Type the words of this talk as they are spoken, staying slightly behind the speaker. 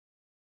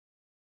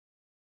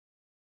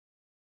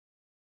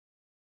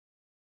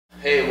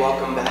Hey,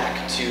 welcome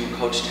back to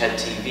Coach Ted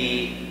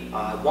TV.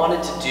 I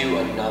wanted to do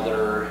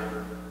another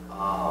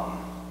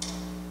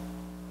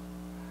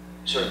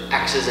sort of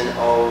X's and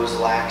O's,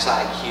 lax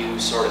IQ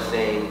sort of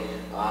thing.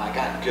 I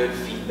got good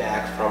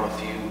feedback from a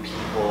few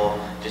people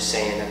just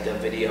saying that the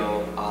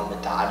video on the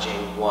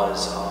dodging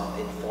was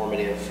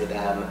informative for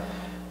them. And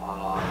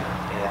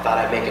I thought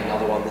I'd make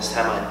another one, this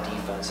time on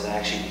defense. And I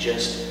actually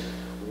just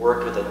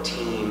worked with a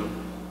team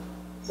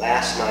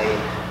last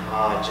night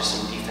on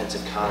just some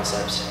defensive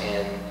concepts,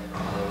 and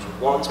there was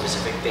one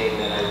specific thing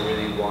that I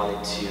really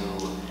wanted to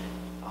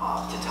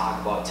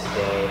talk about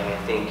today. And I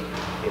think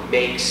it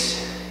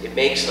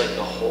makes like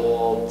the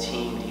whole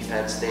team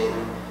defense thing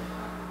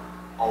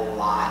a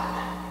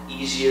lot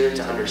easier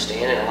to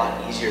understand and a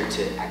lot easier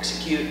to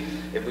execute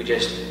if we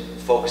just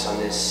focus on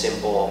this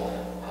simple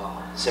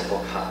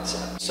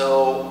concept.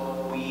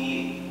 So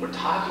we're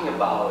talking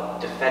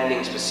about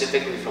defending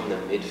specifically from the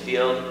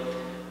midfield.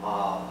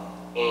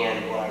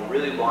 And what I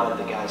really wanted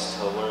the guys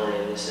to learn,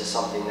 and this is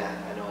something that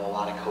I know a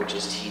lot of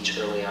coaches teach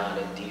early on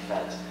in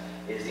defense,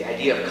 is the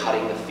idea of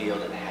cutting the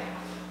field in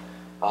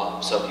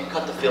half. So if you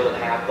cut the field in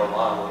half the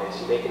long ways,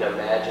 you make an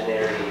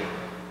imaginary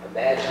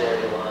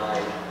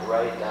line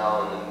right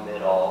down the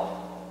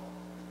middle,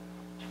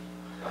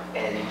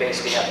 and you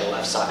basically have the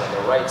left side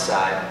and the right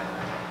side.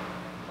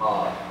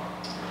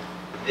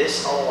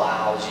 This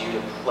allows you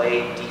to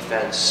play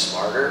defense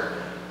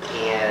smarter,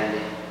 and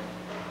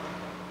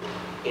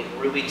it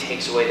really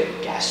takes away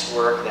the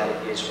guesswork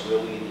that is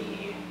really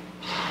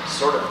the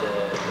sort of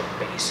the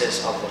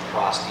basis of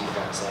lacrosse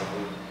defense. Like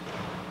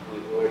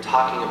we were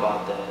talking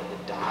about the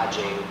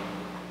dodging.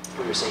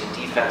 We were saying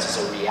defense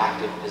is a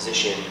reactive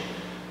position,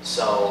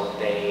 so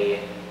they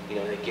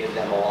give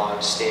them a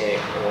long stick,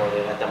 or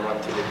they let them run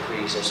through the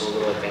crease. There's some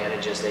little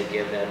advantages they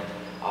give them,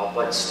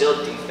 but still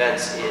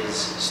defense is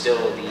still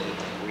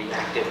the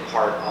reactive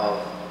part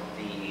of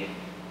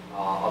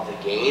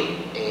the game,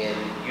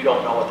 and you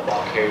don't know what the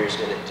ball carrier is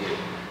going to do.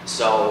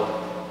 So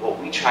what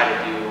we try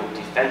to do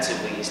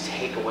defensively is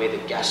take away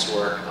the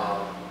guesswork of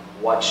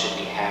what should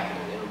be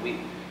happening. And we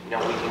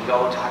can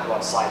go and talk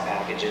about slide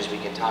packages, we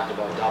can talk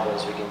about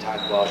doubles, we can talk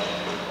about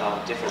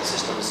different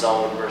systems,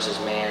 zone versus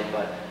man,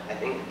 but I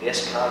think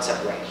this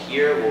concept right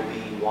here will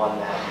be one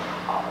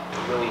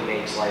that really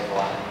makes life a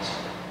lot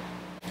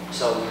easier.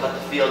 So we cut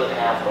the field in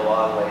half the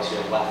long way, so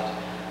your left,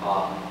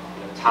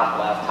 top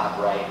left, top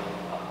right.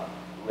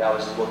 We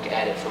always look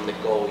at it from the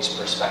goalie's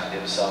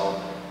perspective. So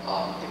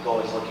the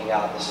goalie's looking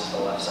out, this is the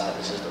left side,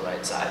 this is the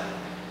right side.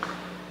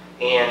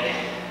 And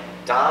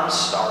Dom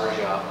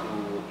Starja,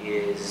 who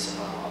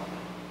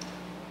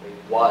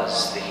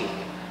was the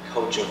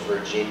coach of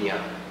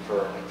Virginia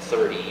for like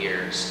 30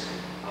 years,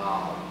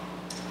 I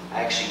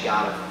actually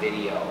got a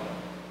video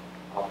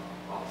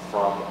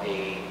from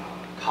a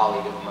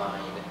colleague of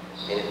mine,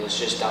 and it was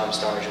just Dom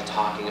Starja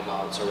talking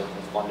about sort of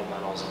the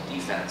fundamentals of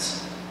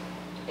defense.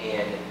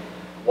 And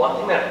one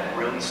thing that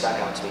really stuck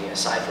out to me,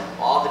 aside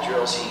from all the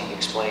drills he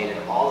explained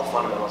and all the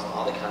fundamentals and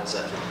all the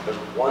concepts, there's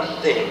one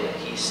thing that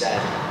he said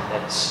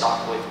that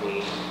stuck with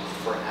me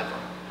forever.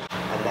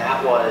 And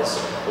that was,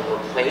 when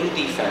we're playing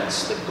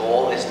defense, the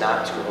goal is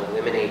not to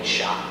eliminate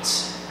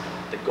shots.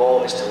 The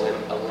goal is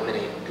to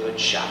eliminate good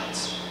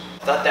shots.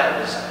 I thought that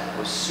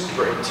was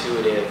super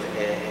intuitive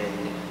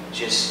and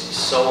just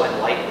so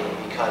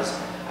enlightening, because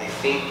I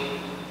think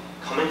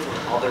coming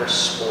from other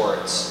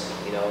sports,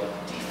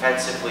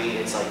 defensively,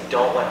 it's like,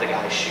 don't let the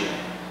guy shoot.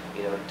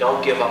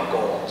 Don't give up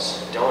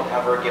goals. Don't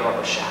ever give up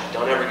a shot.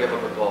 Don't ever give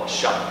up a goal.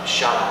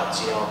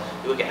 Shutouts.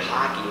 You look at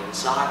hockey and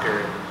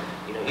soccer,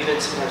 and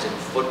even sometimes in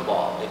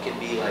football, it can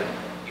be like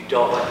you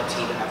don't let the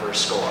team ever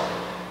score.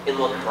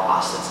 In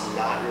lacrosse, that's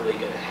not really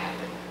going to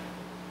happen.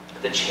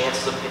 The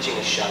chances of pitching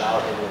a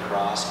shutout in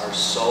lacrosse are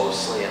so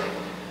slim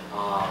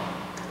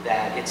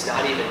that it's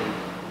not even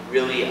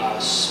really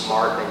a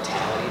smart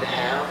mentality to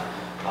have.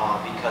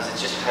 Because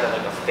it's just kind of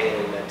like a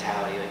failing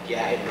mentality. Like,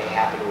 yeah, it may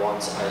happen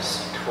once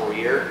as a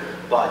career,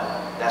 but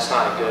that's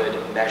not a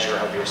good measure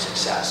of your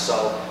success.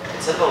 So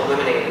instead of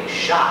eliminating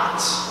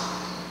shots,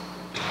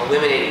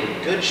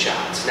 eliminating good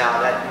shots. Now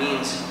that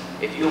means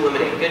if you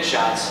eliminate good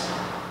shots,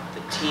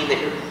 the team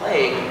that you're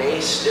playing may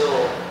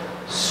still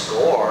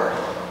score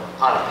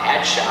on a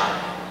bad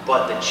shot,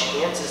 but the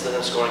chances of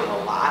them scoring a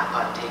lot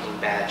on taking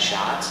bad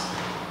shots,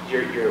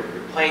 you're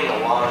playing the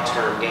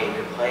long-term game.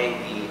 You're playing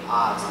the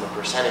odds and the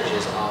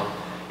percentages of,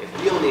 if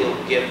we only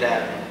give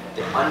them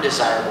the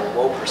undesirable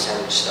low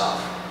percentage stuff,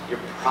 you're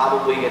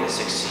probably going to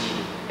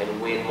succeed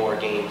and win more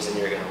games than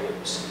you're going to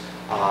lose.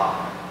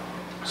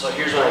 So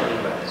here's what I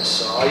mean by this.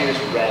 So I'll use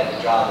red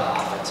to draw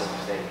the offensive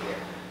thing here.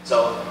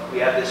 So we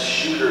have this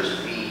shooter's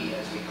V,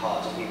 as we call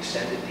it. So we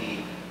extended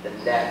the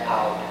net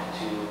out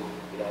to,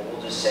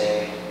 we'll just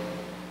say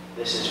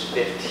this is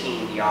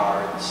 15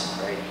 yards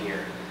right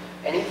here.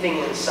 Anything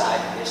inside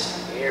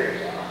this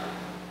area,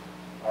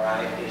 all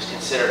right, is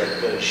considered a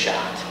good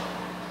shot.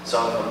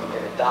 So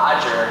if a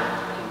dodger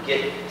can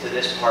get to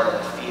this part of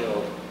the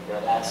field,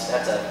 that's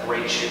a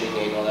great shooting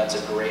angle. That's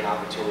a great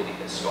opportunity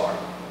to score.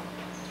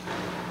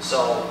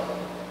 So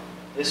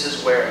this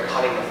is where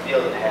cutting the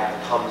field in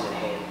half comes in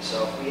handy.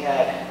 So if we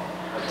had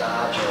a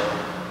dodger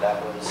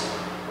that was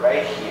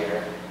right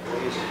here,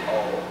 we'll use an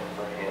O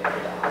for him for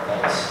the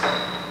offense.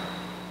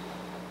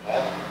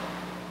 Okay?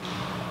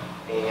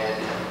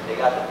 And they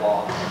got the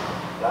ball.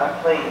 But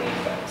I'm playing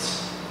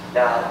defense.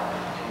 Now,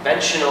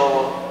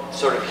 conventional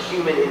sort of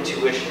human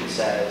intuition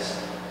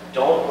says,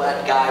 don't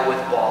let guy with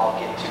ball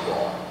get to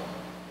goal.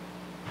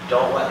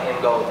 Don't let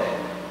him go with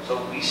it.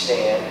 So we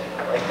stand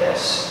like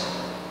this,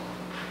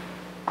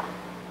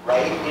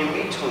 right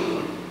in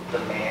between the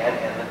man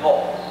and the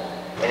goal.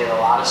 And in a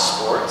lot of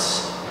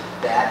sports,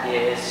 that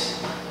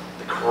is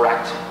the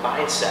correct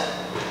mindset.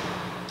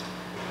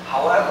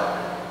 However,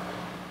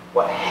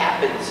 what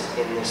happens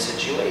in this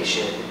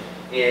situation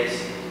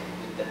is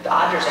the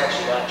Dodger's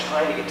actually not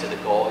trying to get to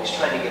the goal, he's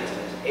trying to get to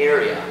this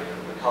area.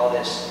 We call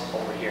this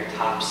over here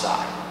top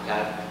side,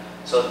 okay?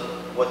 So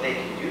what they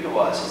can do to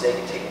us is they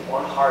can take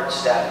one hard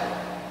step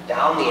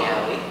down the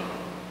alley,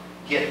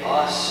 get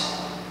us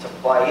to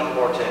bite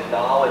or to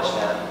acknowledge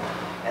them,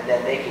 and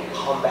then they can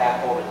come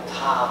back over the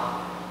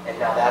top, and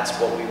now that's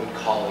what we would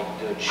call a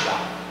good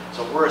shot.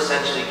 So we're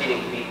essentially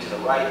getting beat to the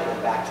right and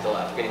then back to the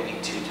left, getting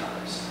beat 2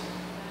 times.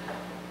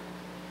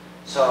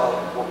 So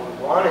what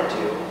we want to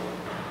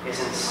do is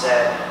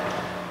instead,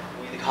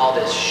 we call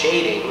this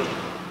shading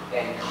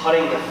and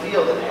cutting the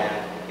field in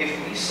half.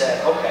 If we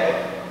said,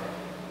 okay,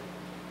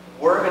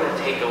 we're going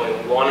to take away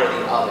one or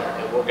the other,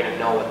 and we're going to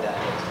know what that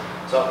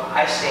is. So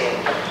I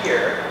stand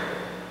here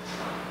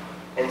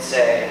and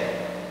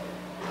say,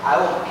 I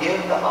will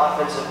give the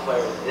offensive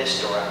player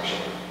this direction,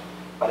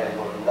 but I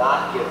will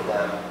not give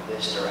them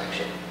this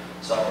direction.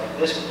 So if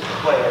this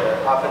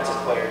player, offensive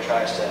player,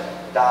 tries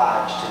to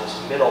dodge to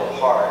this middle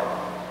part,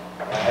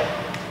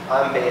 right,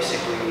 I'm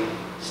basically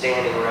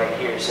standing right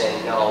here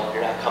saying, no,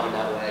 you're not coming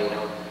that way, you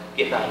know,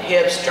 getting on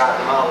hips,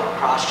 dropping them out with a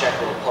cross check,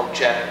 with a pump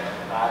check.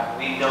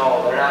 We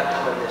know they're not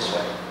coming this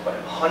way, but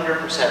I'm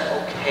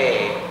 100%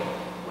 okay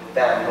with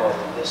them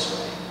going this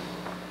way.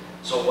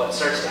 So what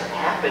starts to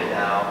happen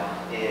now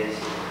is,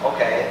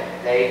 okay,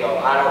 there you go,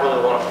 I don't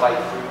really want to fight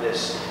through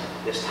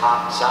this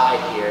top side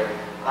here.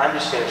 I'm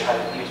just going to try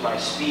to use my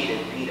speed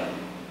and beat them.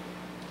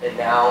 And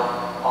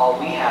now all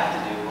we have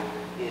to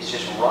do is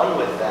just run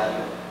with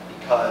them,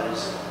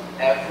 because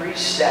every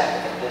step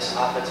that this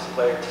offensive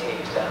player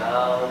takes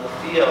down the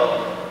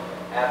field,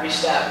 every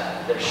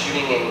step, their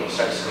shooting game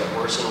starts to get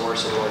worse and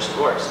worse and worse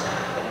and worse.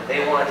 And if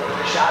they want to take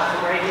a shot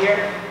from right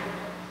here,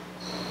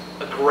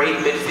 a great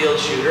midfield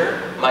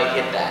shooter might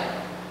hit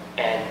that,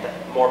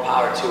 and more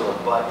power to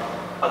them. But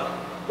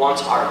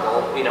once our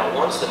goal, you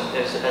know, as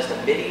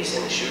the middies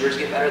and the shooters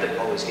get better, the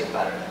goalies get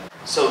better.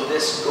 So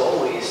this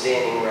goalie is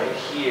standing right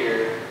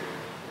here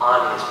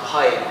on his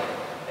pipe,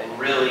 and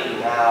really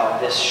now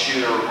this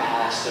shooter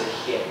has to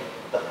hit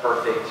the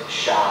perfect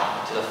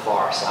shot to the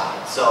far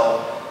side.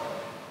 So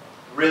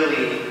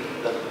really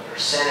the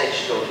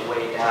percentage goes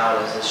way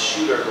down as the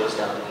shooter goes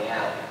down the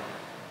alley.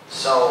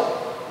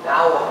 So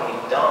now what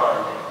we've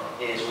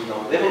done is we've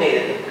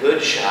eliminated the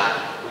good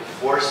shot. We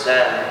forced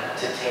them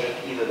to take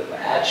either the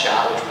bad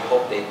shot, which we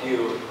hope they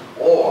do,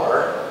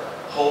 or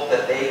hope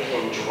that they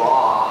can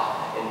draw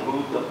and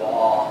move the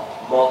ball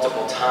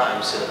multiple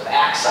times to the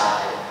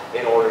backside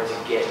in order to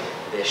get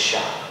this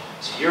shot.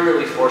 So you're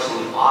really forcing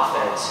the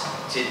offense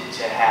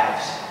to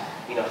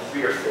have, you know,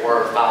 3 or 4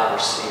 or 5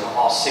 or, you know,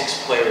 all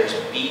 6 players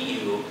beat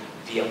you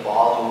via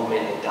ball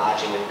movement and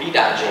dodging and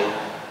redodging,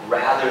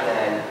 rather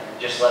than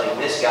just letting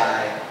this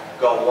guy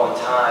go one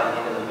time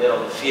into the middle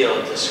of the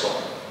field to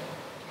score.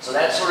 So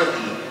that's sort of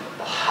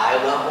the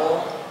high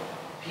level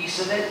piece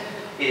of it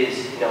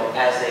is, you know,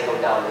 as they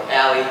go down the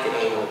alley, the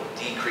angle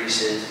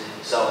decreases.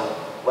 So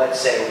let's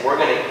say we're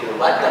going to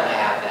let them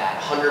have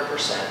that 100%,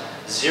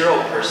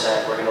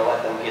 0%, we're going to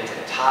let them get to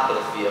the top of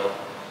the field,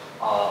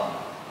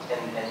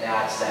 and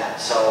that's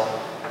that. So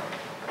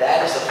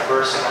that is the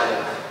first kind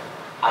of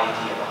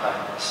idea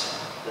behind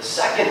this. The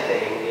second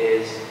thing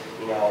is,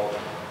 you know,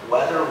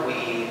 whether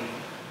we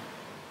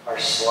are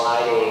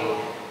sliding,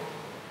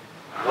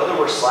 whether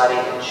we're sliding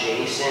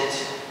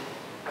adjacent,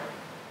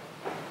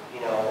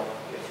 you know,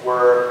 if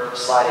we're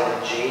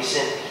sliding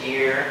adjacent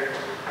here,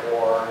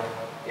 or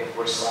if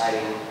we're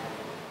sliding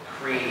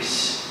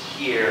crease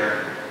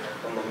here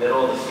in the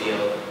middle of the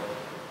field,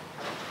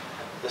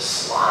 the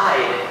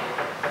slide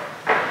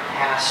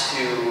has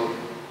to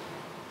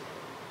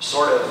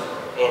sort of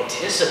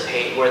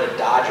anticipate where the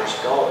Dodger's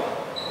going.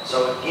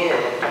 So again,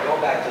 if we go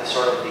back to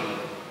sort of the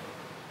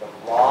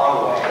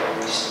long way, and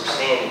we're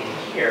standing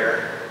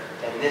here,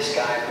 and this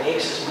guy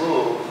makes his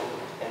move,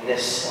 and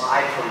this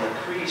slide from the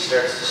crease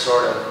starts to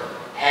sort of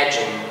hedge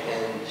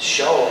and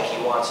show like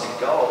he wants to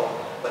go,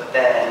 but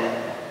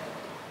then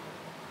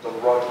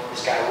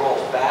this guy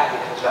rolls back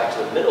and comes back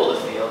to the middle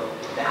of the field.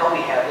 Now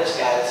we have this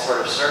guy that's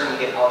sort of starting to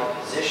get out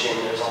of position.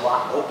 There's a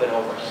lot open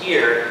over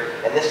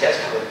here, and this guy's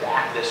coming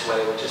back this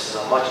way, which is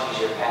a much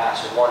easier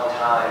pass one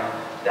time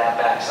that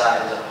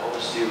backside as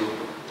opposed to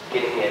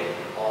getting it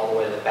all the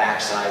way to the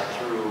backside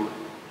through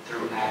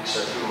X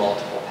or through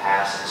multiple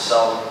passes.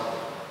 So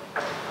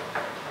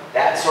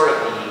that's sort of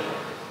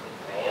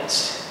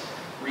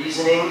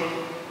reasoning,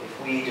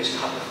 if we just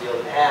cut the field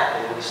in half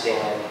and we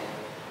stand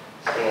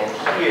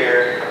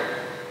here,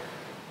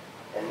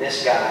 and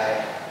this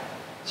guy,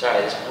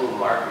 sorry, this blue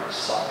marker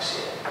sucks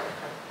here.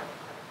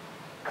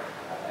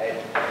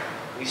 Alright,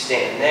 we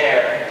stand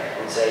there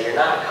and say, you're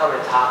not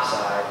coming top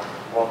side,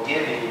 we'll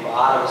give you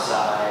bottom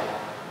side.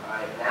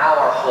 Alright, now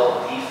our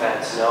whole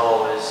defense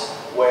knows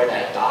where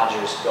that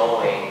dodger's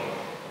going,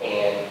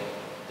 and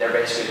they're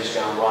basically just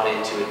going to run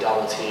into a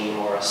double team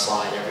or a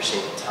slide every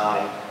single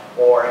time.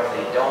 Or if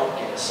they don't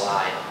get a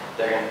slide,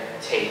 they're going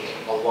to take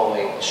a low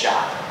angle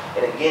shot.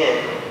 And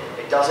again,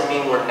 it doesn't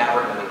mean we're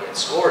never going to get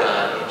scored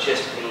on. It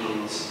just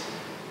means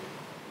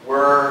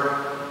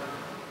we're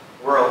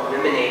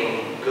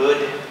eliminating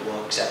good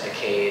looks at the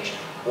cage,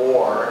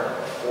 or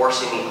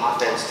forcing the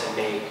offense to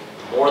make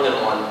more than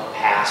one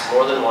pass,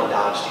 more than one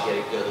dodge to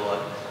get a good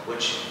look,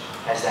 which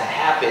as that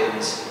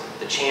happens,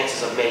 the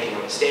chances of making a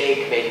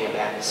mistake, making a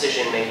bad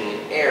decision, making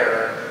an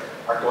error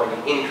are going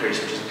to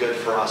increase, which is good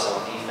for us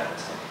on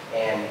defense.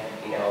 And,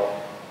 you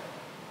know,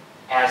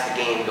 as the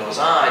game goes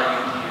on,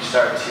 you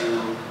start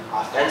to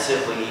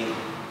offensively,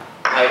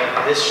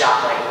 like, this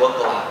shot might look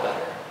a lot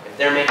better. If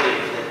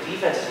the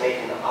defense is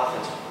making the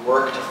offense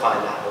work to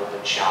find that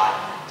open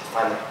shot, to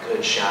find that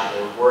good shot,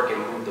 and work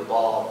and move the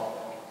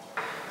ball,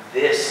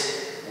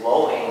 this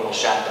low angle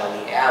shot down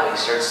the alley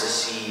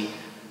starts to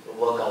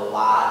look a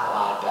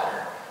lot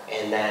better.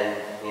 And then,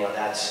 you know,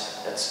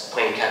 that's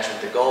playing catch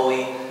with the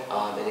goalie.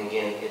 And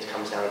again, it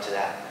comes down to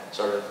that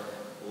sort of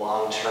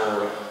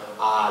long-term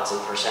odds and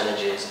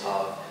percentages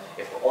of,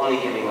 if we're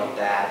only giving up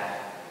that,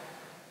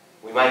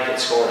 we might get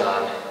scored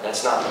on.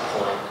 That's not the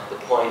point.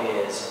 The point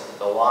is,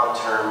 the long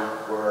term,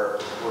 we're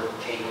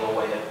taking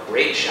away the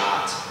great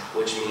shots,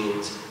 which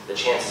means the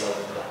chances of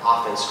the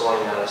offense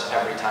scoring on us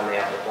every time they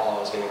have the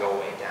ball is going to go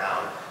way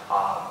down.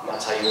 And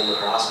that's how you win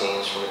lacrosse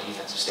games from a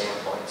defensive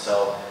standpoint.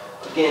 So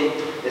again,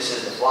 this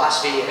is the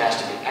philosophy. It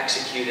has to be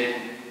executed.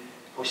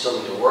 We still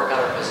need to work on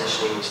our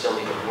positioning. We still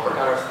need to work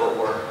on our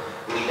footwork.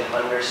 We need to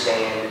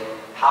understand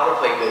how to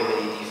play good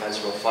mini defense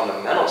from a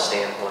fundamental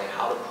standpoint,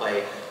 how to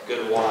play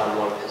good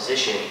one-on-one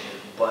position,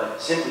 but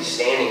simply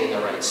standing in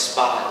the right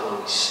spot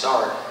when we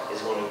start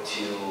is going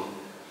to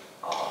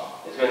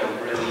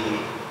really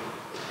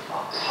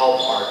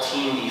help our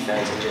team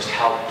defense and just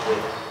help with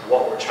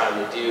what we're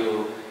trying to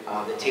do.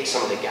 That takes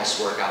some of the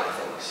guesswork out of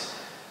things.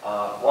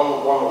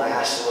 One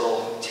last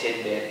little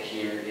tidbit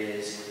here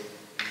is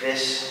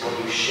this: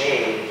 when you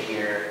shade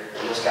here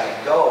and this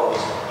guy goes,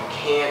 you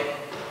can't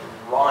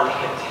run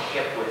hip to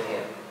hip with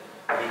him,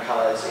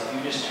 because if you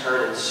just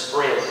turn and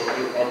sprint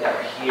and you end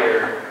up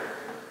here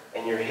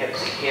and you're hip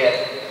to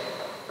hip,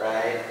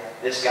 right,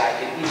 this guy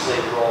can easily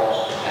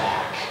roll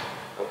back,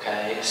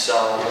 okay? So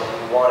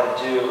what we want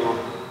to do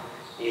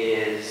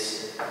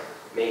is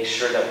make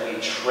sure that we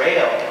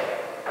trail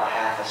a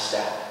half a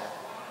step,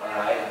 all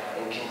right,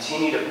 and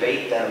continue to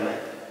bait them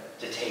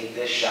to take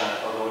this shot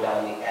or go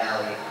down the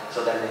alley,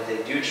 so that if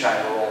they do try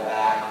to roll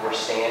back, we're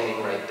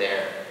standing right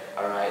there,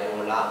 all right, and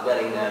we're not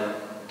letting them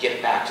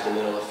get back to the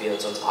middle of the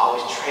field. So it's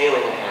always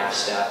trailing a half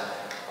step,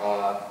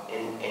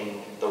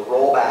 and the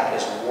rollback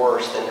is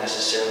worse than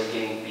necessarily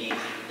getting beat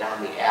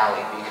down the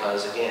alley,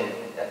 because again,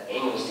 that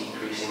angle's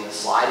decreasing, the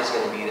slide is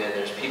going to be there,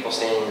 there's people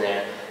standing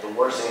there. The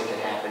worst thing that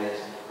can happen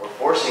is we're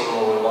forcing them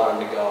where we want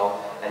them to go,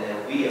 and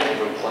then we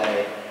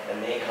overplay,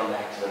 and they come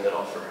back to the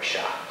middle for a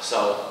shot.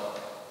 So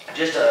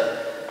just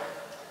a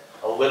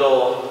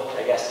little,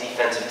 I guess,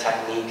 defensive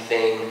technique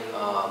thing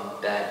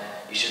that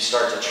you should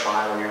start to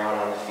try when you're out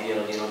on the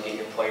field. You know, get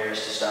your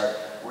players to start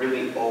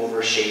really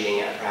over shading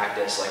at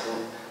practice.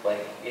 Like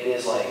it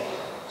is like,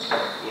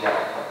 you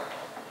know,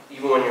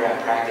 even when you're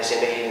at practice,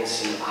 it may even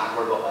seem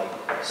awkward, but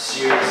like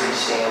seriously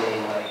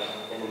standing like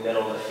in the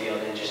middle of the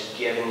field and just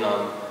giving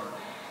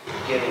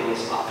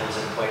this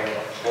offensive player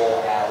the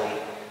full alley.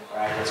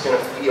 Right? It's going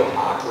to feel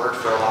awkward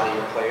for a lot of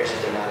your players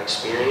if they're not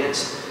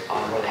experienced,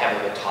 or they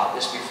haven't been taught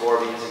this before,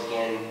 because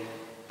again,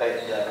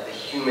 the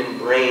human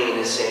brain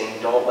is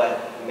saying, don't let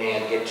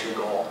man get to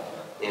goal.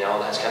 You know,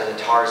 that's kind of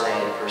the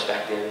Tarzan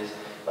perspective, is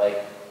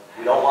like,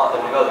 we don't want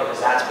them to go there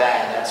because that's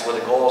bad, that's where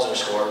the goals are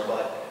scored,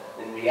 but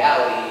in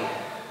reality,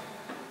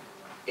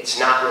 it's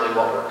not really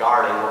what we're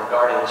guarding. We're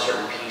guarding a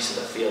certain piece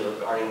of the field. We're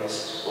guarding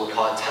this, what we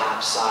call it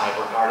top side.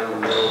 We're guarding the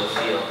middle of the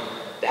field.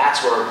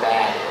 That's where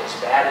bad is.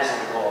 Bad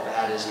isn't the goal,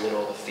 bad is the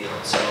middle of the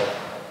field. So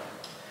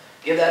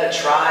give that a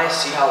try,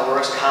 see how it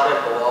works.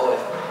 Comment below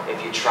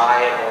if you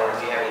try it, or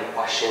if you have any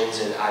questions,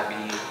 and I'd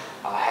be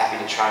happy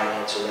to try and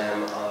answer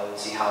them and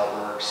see how it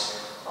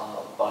works.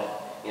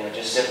 But you know,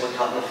 just simply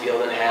cutting the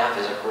field in half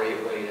is a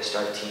great way to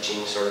start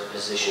teaching sort of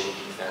position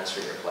defense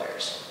for your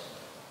players.